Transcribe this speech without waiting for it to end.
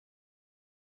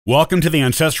Welcome to the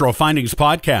Ancestral Findings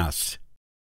Podcast.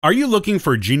 Are you looking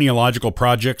for genealogical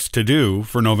projects to do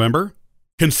for November?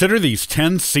 Consider these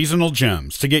 10 seasonal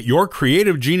gems to get your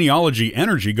creative genealogy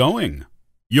energy going.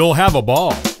 You'll have a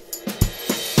ball.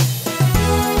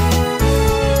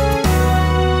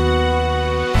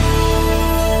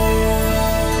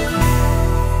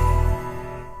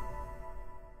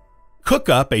 Cook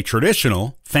up a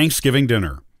traditional Thanksgiving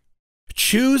dinner.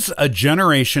 Choose a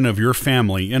generation of your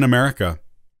family in America.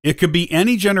 It could be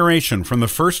any generation from the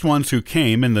first ones who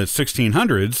came in the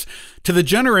 1600s to the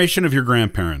generation of your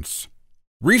grandparents.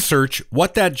 Research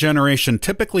what that generation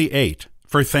typically ate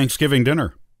for Thanksgiving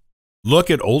dinner. Look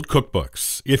at old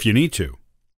cookbooks if you need to.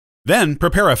 Then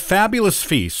prepare a fabulous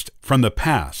feast from the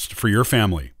past for your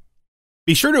family.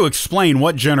 Be sure to explain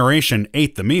what generation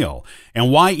ate the meal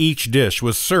and why each dish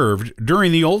was served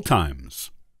during the old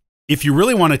times. If you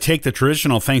really want to take the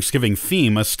traditional Thanksgiving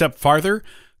theme a step farther,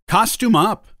 costume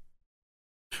up.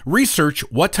 Research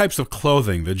what types of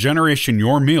clothing the generation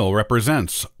your meal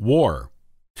represents wore.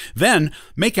 Then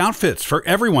make outfits for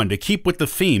everyone to keep with the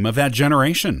theme of that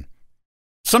generation.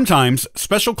 Sometimes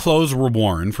special clothes were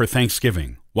worn for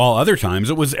Thanksgiving, while other times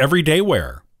it was everyday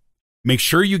wear. Make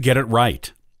sure you get it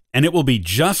right, and it will be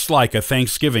just like a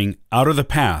Thanksgiving out of the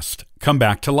past come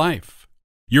back to life.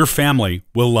 Your family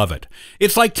will love it.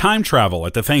 It's like time travel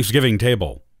at the Thanksgiving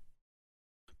table.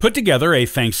 Put together a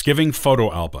Thanksgiving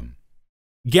photo album.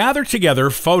 Gather together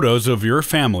photos of your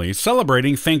family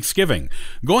celebrating Thanksgiving,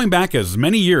 going back as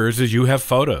many years as you have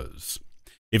photos.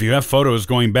 If you have photos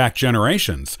going back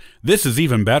generations, this is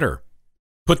even better.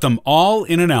 Put them all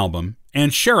in an album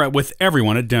and share it with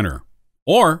everyone at dinner.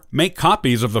 Or make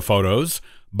copies of the photos,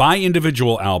 buy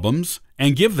individual albums,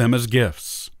 and give them as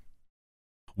gifts.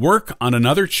 Work on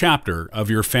another chapter of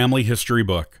your family history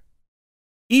book.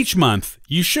 Each month,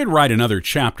 you should write another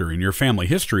chapter in your family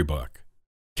history book.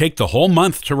 Take the whole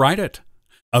month to write it.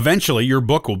 Eventually, your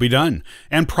book will be done,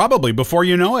 and probably before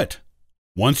you know it.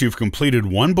 Once you've completed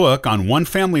one book on one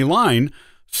family line,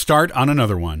 start on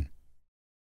another one.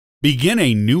 Begin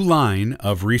a new line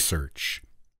of research.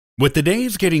 With the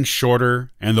days getting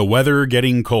shorter and the weather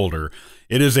getting colder,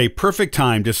 it is a perfect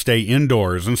time to stay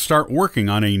indoors and start working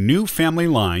on a new family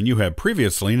line you have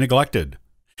previously neglected.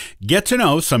 Get to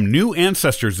know some new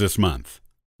ancestors this month.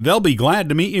 They'll be glad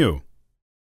to meet you.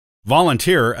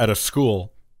 Volunteer at a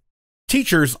school.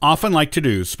 Teachers often like to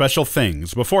do special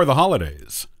things before the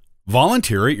holidays.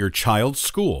 Volunteer at your child's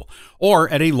school or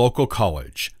at a local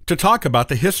college to talk about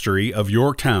the history of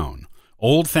your town,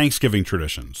 old Thanksgiving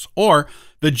traditions, or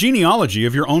the genealogy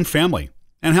of your own family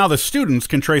and how the students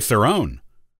can trace their own.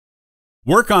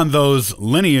 Work on those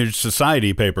Lineage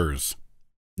Society papers.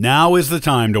 Now is the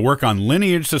time to work on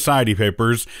Lineage Society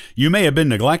papers you may have been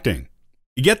neglecting.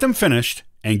 Get them finished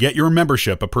and get your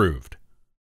membership approved.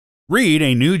 Read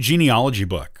a new genealogy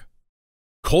book.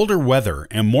 Colder weather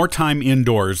and more time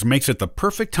indoors makes it the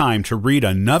perfect time to read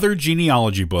another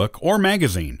genealogy book or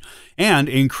magazine and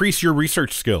increase your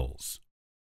research skills.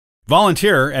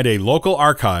 Volunteer at a local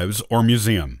archives or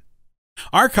museum.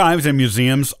 Archives and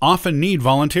museums often need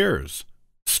volunteers.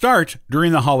 Start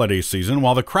during the holiday season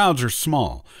while the crowds are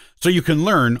small, so you can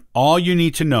learn all you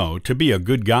need to know to be a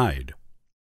good guide.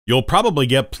 You'll probably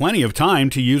get plenty of time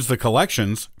to use the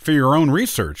collections for your own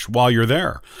research while you're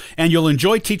there, and you'll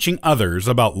enjoy teaching others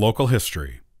about local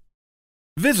history.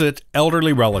 Visit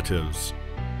elderly relatives.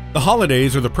 The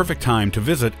holidays are the perfect time to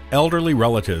visit elderly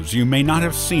relatives you may not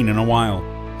have seen in a while.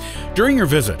 During your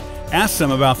visit, ask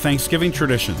them about Thanksgiving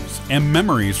traditions and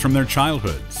memories from their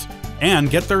childhoods, and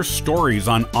get their stories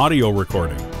on audio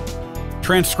recording.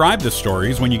 Transcribe the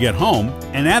stories when you get home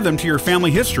and add them to your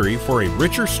family history for a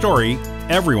richer story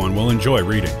everyone will enjoy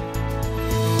reading.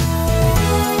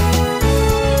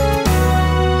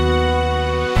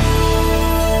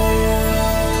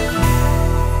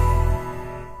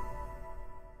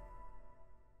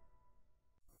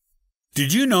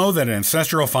 Did you know that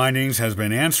Ancestral Findings has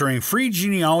been answering free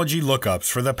genealogy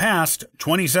lookups for the past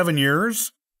 27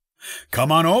 years?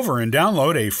 Come on over and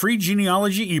download a free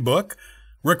genealogy ebook,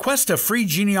 request a free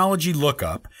genealogy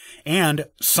lookup, and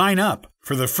sign up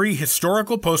for the free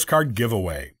historical postcard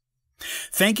giveaway.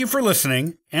 Thank you for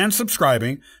listening and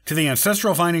subscribing to the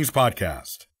Ancestral Findings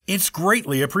podcast. It's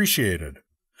greatly appreciated.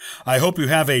 I hope you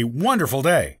have a wonderful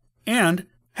day and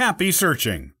happy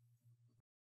searching.